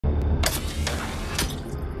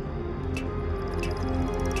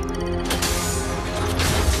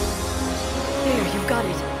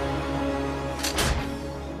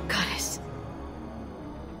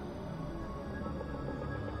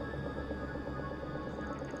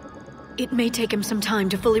It may take him some time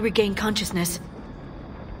to fully regain consciousness.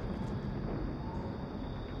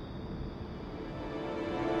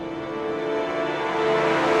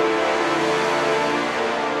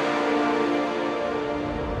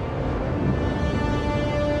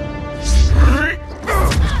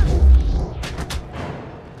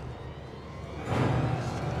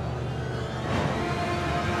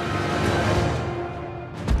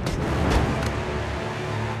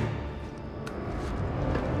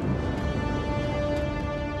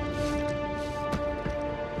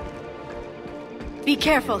 Be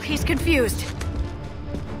careful, he's confused.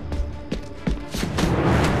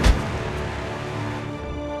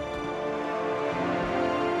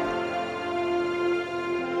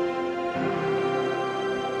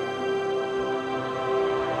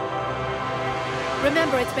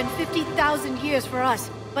 Remember, it's been 50,000 years for us,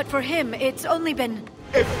 but for him, it's only been...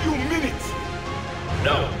 A few minutes!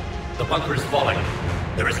 No, the bunker is falling.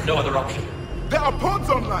 There is no other option. There are pods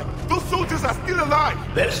online! Those soldiers are still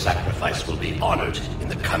alive! Their sacrifice will be honored in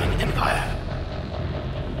the coming Empire.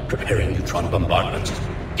 Preparing neutron bombardment.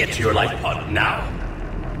 Get to your life pod now.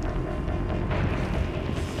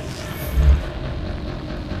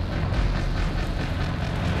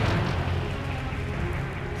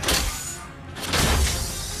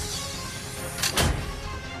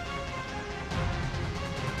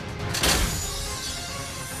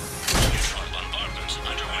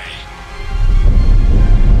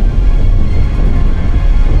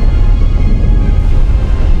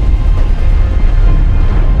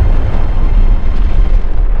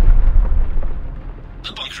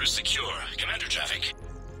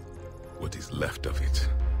 What is left of it?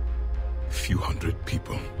 A few hundred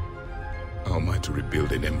people. How am I to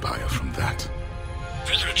rebuild an empire from that?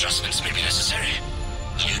 Further adjustments may be necessary.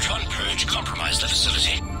 The neutron purge compromised the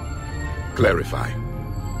facility. Clarify.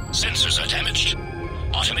 Sensors are damaged.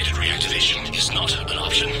 Automated reactivation is not an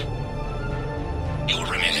option. You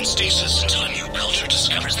will remain in stasis until a new culture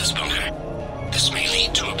discovers this bunker. This may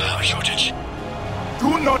lead to a power shortage.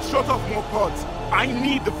 Do not shut off more pods. I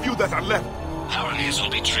need the few that are left. Power needs will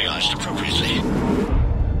be triaged appropriately.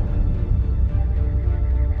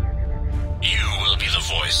 You will be the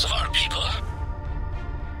voice of our people.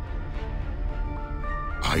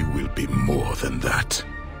 I will be more than that.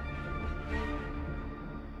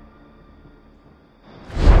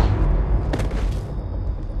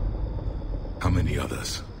 How many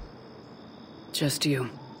others? Just you.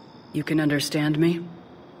 You can understand me?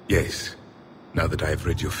 Yes. Now that I have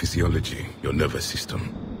read your physiology, your nervous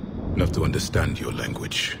system, enough to understand your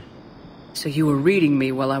language. So you were reading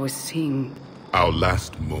me while I was seeing... Our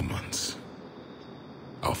last moments.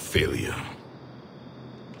 Our failure.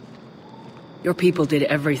 Your people did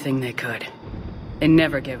everything they could. They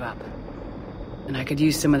never gave up. And I could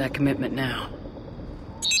use some of that commitment now.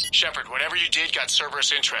 Shepard, whatever you did got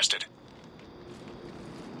Cerberus interested.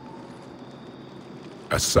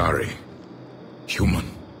 Asari.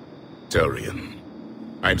 Human. Turian.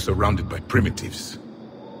 I am surrounded by primitives.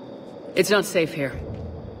 It's not safe here.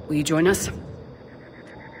 Will you join us?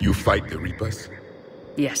 You fight the Reapers?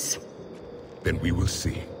 Yes. Then we will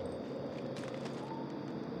see.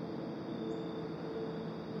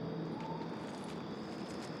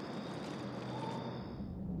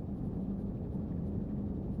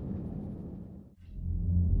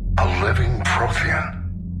 A living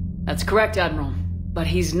Protean? That's correct, Admiral. But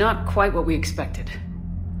he's not quite what we expected.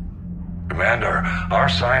 Commander, our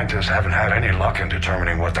scientists haven't had any luck in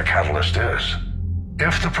determining what the catalyst is.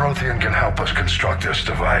 If the Protean can help us construct this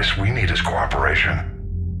device, we need his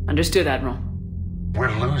cooperation. Understood, Admiral.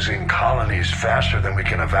 We're losing colonies faster than we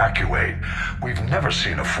can evacuate. We've never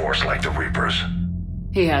seen a force like the Reapers.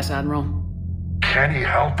 He has, Admiral. Can he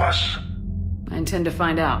help us? I intend to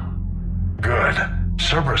find out. Good.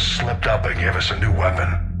 Cerberus slipped up and gave us a new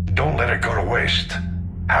weapon. Don't let it go to waste.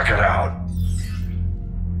 Hack it out.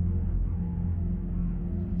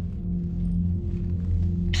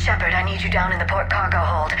 Shepard, I need you down in the port cargo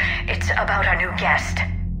hold. It's about our new guest.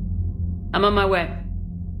 I'm on my way.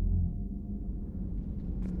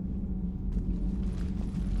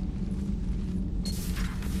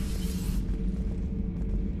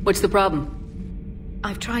 What's the problem?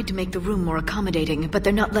 I've tried to make the room more accommodating, but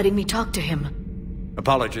they're not letting me talk to him.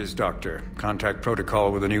 Apologies, Doctor. Contact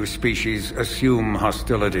protocol with a new species. Assume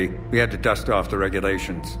hostility. We had to dust off the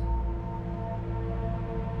regulations.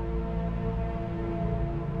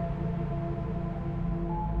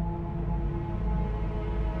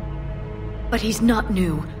 But he's not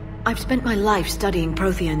new. I've spent my life studying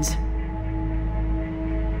Protheans.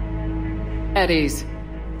 At ease.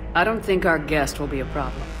 I don't think our guest will be a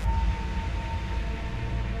problem.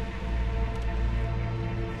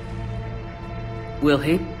 Will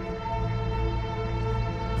he?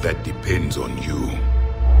 That depends on you.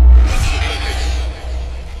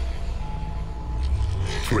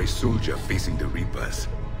 For a soldier facing the Reapers,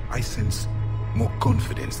 I sense more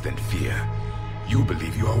confidence than fear. You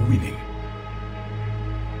believe you are winning.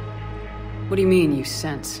 What do you mean, you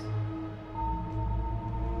sense?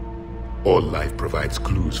 All life provides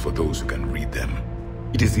clues for those who can read them.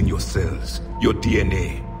 It is in your cells, your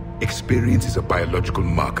DNA. Experience is a biological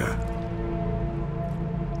marker.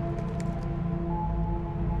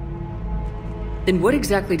 Then what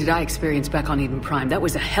exactly did I experience back on Eden Prime? That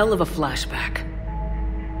was a hell of a flashback.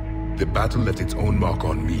 The battle left its own mark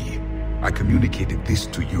on me. I communicated this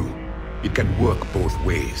to you. It can work both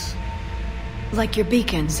ways. Like your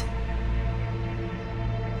beacons.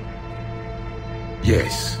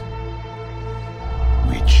 Yes.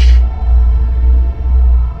 Which?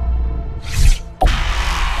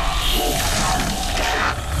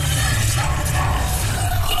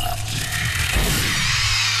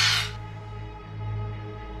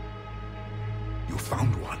 You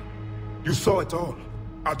found one. You saw it all.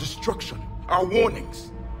 Our destruction, our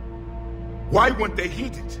warnings. Why weren't they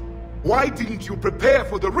heeded? Why didn't you prepare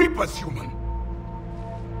for the Reapers, human?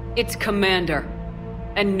 It's Commander.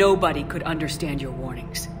 And nobody could understand your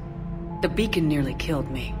warnings. The beacon nearly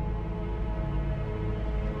killed me.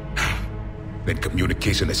 Then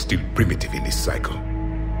communication is still primitive in this cycle.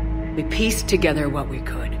 We pieced together what we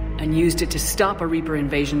could, and used it to stop a Reaper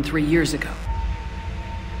invasion 3 years ago.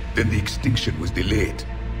 Then the extinction was delayed.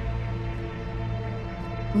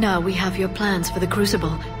 Now we have your plans for the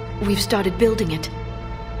Crucible. We've started building it.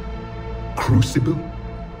 Crucible?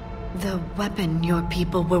 The weapon your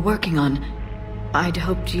people were working on. I'd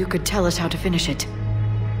hoped you could tell us how to finish it.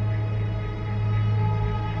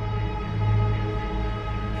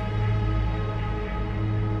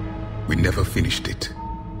 We never finished it.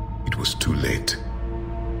 It was too late.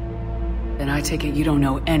 Then I take it you don't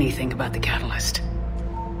know anything about the catalyst.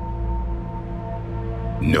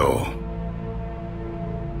 No.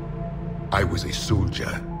 I was a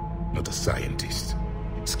soldier, not a scientist.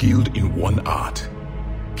 Skilled in one art,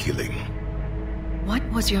 killing. What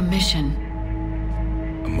was your mission?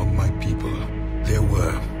 Among my people, there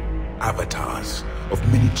were avatars of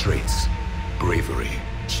many traits. Bravery,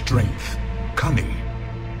 strength, cunning.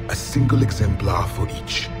 A single exemplar for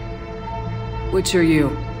each. Which are you?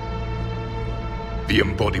 The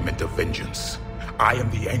embodiment of vengeance. I am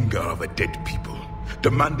the anger of a dead people,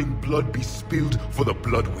 demanding blood be spilled for the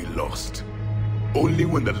blood we lost. Only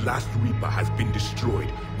when the last Reaper has been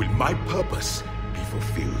destroyed will my purpose be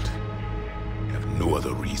fulfilled. I have no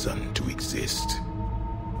other reason to exist.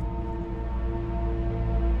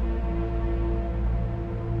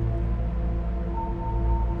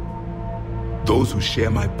 Those who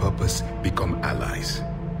share my purpose become allies.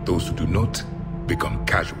 Those who do not become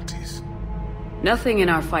casualties. Nothing in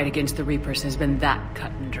our fight against the Reapers has been that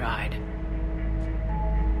cut and dried.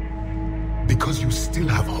 Because you still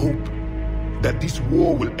have hope that this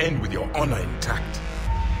war will end with your honor intact.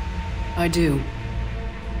 I do.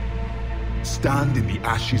 Stand in the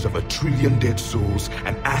ashes of 1 trillion dead souls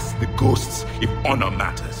and ask the ghosts if honor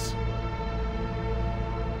matters.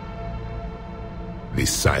 This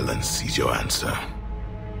silence is your answer.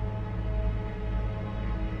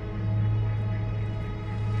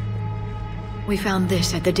 We found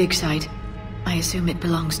this at the dig site. I assume it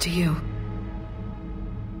belongs to you.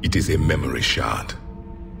 It is a memory shard.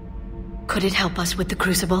 Could it help us with the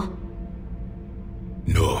Crucible?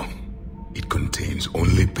 No, it contains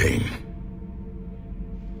only pain.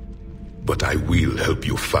 But I will help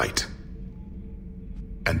you fight.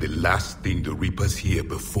 And the last thing the Reapers hear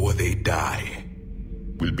before they die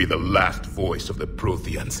will be the last voice of the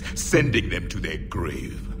Proteans, sending them to their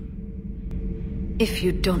grave. If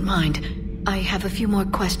you don't mind, I have a few more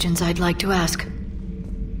questions I'd like to ask.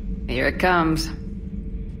 Here it comes.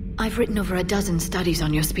 I've written over a dozen studies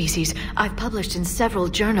on your species. I've published in several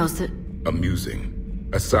journals that... Amusing.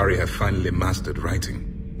 Asari have finally mastered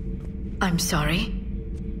writing. I'm sorry?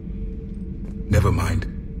 Never mind.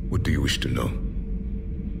 What do you wish to know?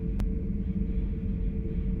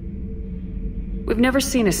 We've never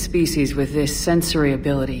seen a species with this sensory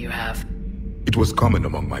ability you have. It was common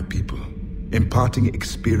among my people, imparting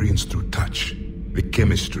experience through touch, the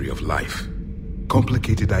chemistry of life.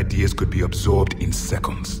 Complicated ideas could be absorbed in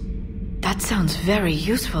seconds. That sounds very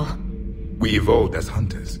useful. We evolved as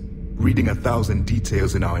hunters. Reading 1,000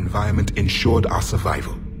 details in our environment ensured our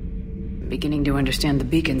survival. Beginning to understand the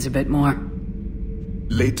beacons a bit more.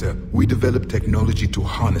 Later, we developed technology to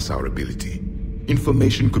harness our ability.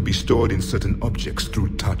 Information could be stored in certain objects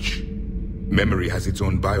through touch. Memory has its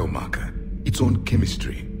own biomarker, its own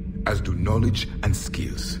chemistry. as do knowledge and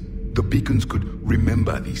skills. The beacons could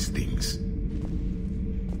remember these things.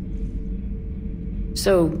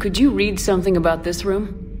 So, could you read something about this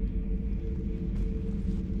room?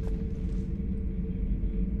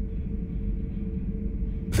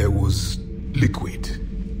 There was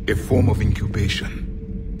liquid, a form of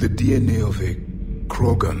incubation. The DNA of a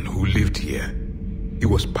Krogan who lived here. He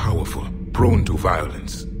was powerful, prone to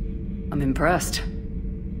violence. I'm impressed.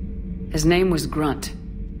 His name was Grunt.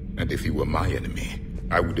 And if he were my enemy,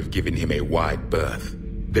 I would have given him a wide berth.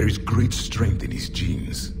 There is great strength in his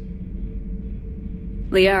genes.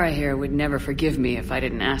 Liara here would never forgive me if I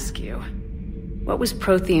didn't ask you. What was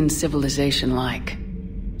Prothean civilization like?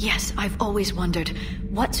 Yes, I've always wondered,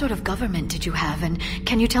 what sort of government did you have, and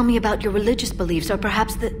can you tell me about your religious beliefs, or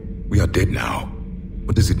perhaps the... We are dead now.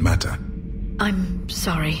 What does it matter? I'm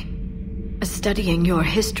sorry. Studying your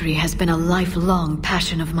history has been a lifelong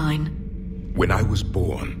passion of mine. When I was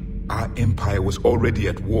born, our empire was already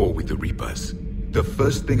at war with the Reapers. The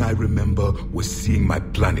first thing I remember was seeing my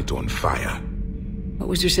planet on fire. What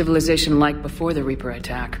was your civilization like before the Reaper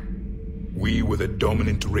attack? We were the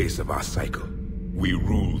dominant race of our cycle. We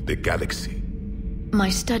ruled the galaxy. My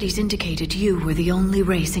studies indicated you were the only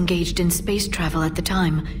race engaged in space travel at the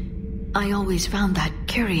time. I always found that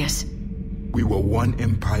curious. We were one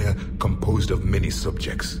empire composed of many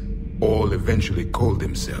subjects. All eventually called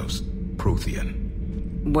themselves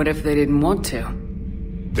Protean. What if they didn't want to?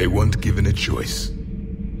 They weren't given a choice.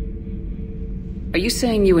 Are you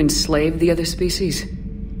saying you enslaved the other species?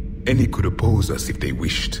 Any could oppose us if they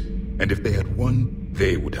wished. And if they had won,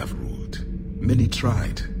 they would have ruled. Many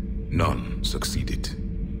tried. None succeeded.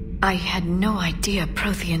 I had no idea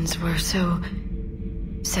Protheans were so...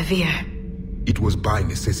 severe. It was by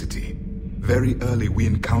necessity. Very early we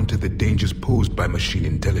encountered the dangers posed by machine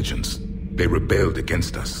intelligence. They rebelled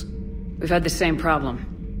against us. We've had the same problem.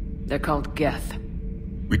 They're called Geth.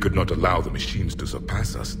 We could not allow the machines to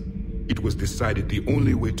surpass us. It was decided the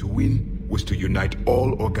only way to win was to unite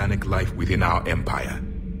all organic life within our empire.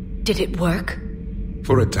 Did it work?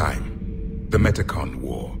 For a time. The Metacon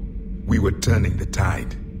War. We were turning the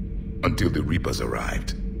tide. Until the Reapers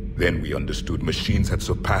arrived. Then we understood machines had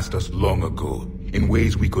surpassed us long ago, in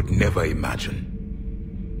ways we could never imagine.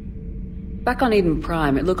 Back on Eden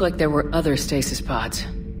Prime, it looked like there were other stasis pods.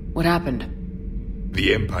 What happened?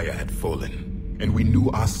 The Empire had fallen, and we knew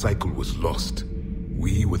our cycle was lost.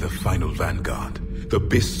 We were the final vanguard, the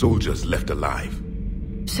best soldiers left alive.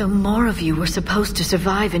 So more of you were supposed to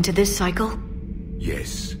survive into this cycle?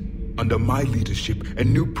 Yes. Under my leadership, a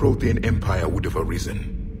new Protean empire would have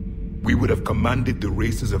arisen. We would have commanded the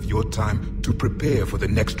races of your time to prepare for the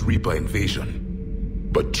next Reaper invasion.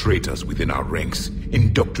 But traitors within our ranks,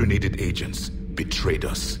 indoctrinated agents, betrayed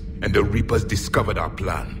us, and the Reapers discovered our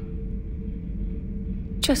plan.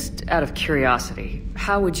 Just out of curiosity,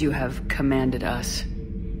 how would you have commanded us?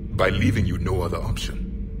 By leaving you no other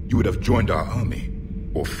option. You would have joined our army,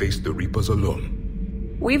 or faced the Reapers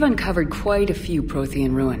alone. We've uncovered quite a few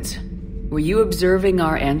Prothean ruins. Were you observing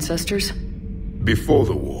our ancestors? Before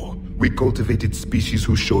the war, we cultivated species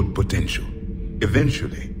who showed potential.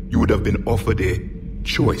 Eventually, you would have been offered a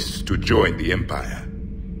choice to join the Empire.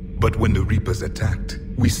 But when the Reapers attacked,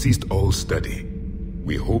 we ceased all study.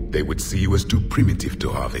 We hoped they would see you as too primitive to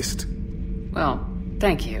harvest. Well,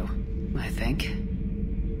 thank you, I think.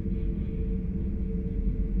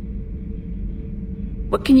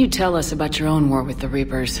 What can you tell us about your own war with the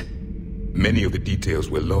Reapers? Many of the details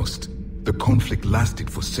were lost. The conflict lasted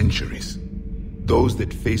for centuries. Those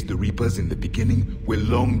that faced the Reapers in the beginning were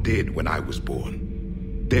long dead when I was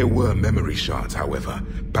born. There were memory shards, however,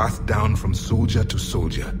 passed down from soldier to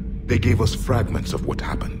soldier. They gave us fragments of what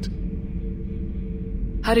happened.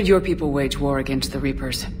 How did your people wage war against the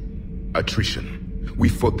Reapers? Attrition. We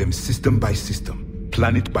fought them system by system,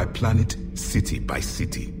 planet by planet, city by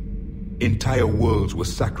city. Entire worlds were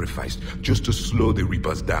sacrificed just to slow the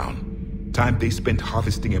Reapers down. Time they spent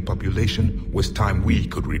harvesting a population was time we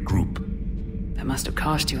could regroup. That must have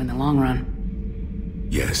cost you in the long run.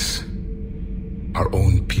 Yes. Our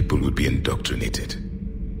own people would be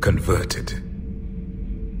indoctrinated, converted,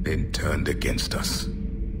 then turned against us.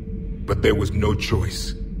 But there was no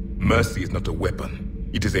choice. Mercy is not a weapon.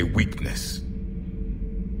 It is a weakness.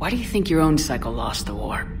 Why do you think your own cycle lost the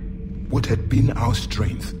war? What had been our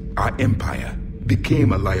strength, our empire,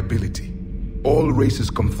 became a liability. All races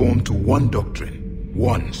conformed to one doctrine,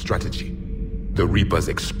 one strategy. The Reapers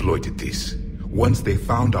exploited this. Once they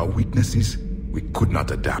found our weaknesses, we could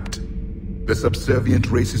not adapt. The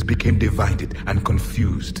subservient races became divided and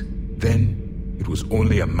confused. Then, it was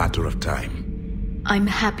only a matter of time. I'm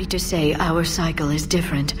happy to say our cycle is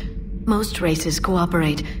different. Most races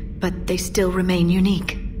cooperate, but they still remain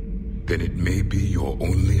unique. Then it may be your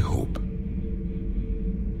only hope.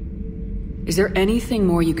 Is there anything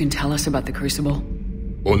more you can tell us about the Crucible?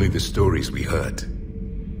 Only the stories we heard.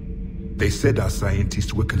 They said our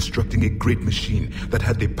scientists were constructing a great machine that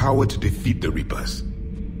had the power to defeat the Reapers.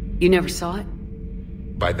 You never saw it?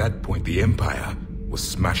 By that point, the Empire was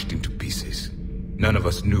smashed into pieces. None of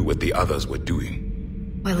us knew what the others were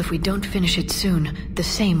doing. Well, if we don't finish it soon, the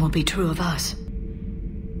same will be true of us.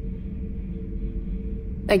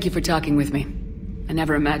 Thank you for talking with me. I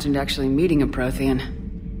never imagined actually meeting a Prothean.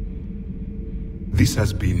 This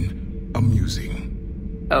has been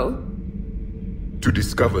amusing. Oh? To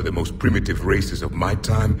discover the most primitive races of my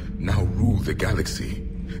time now rule the galaxy.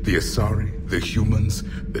 The Asari, the humans,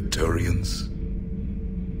 the Turians.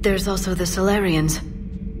 There's also the Solarians.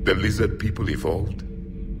 The lizard people evolved?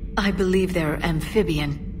 I believe they're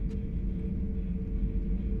amphibian.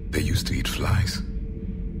 They used to eat flies.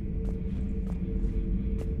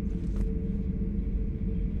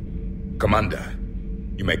 Commander,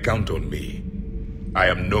 you may count on me. I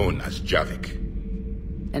am known as Javik.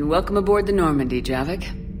 And welcome aboard the Normandy, Javik.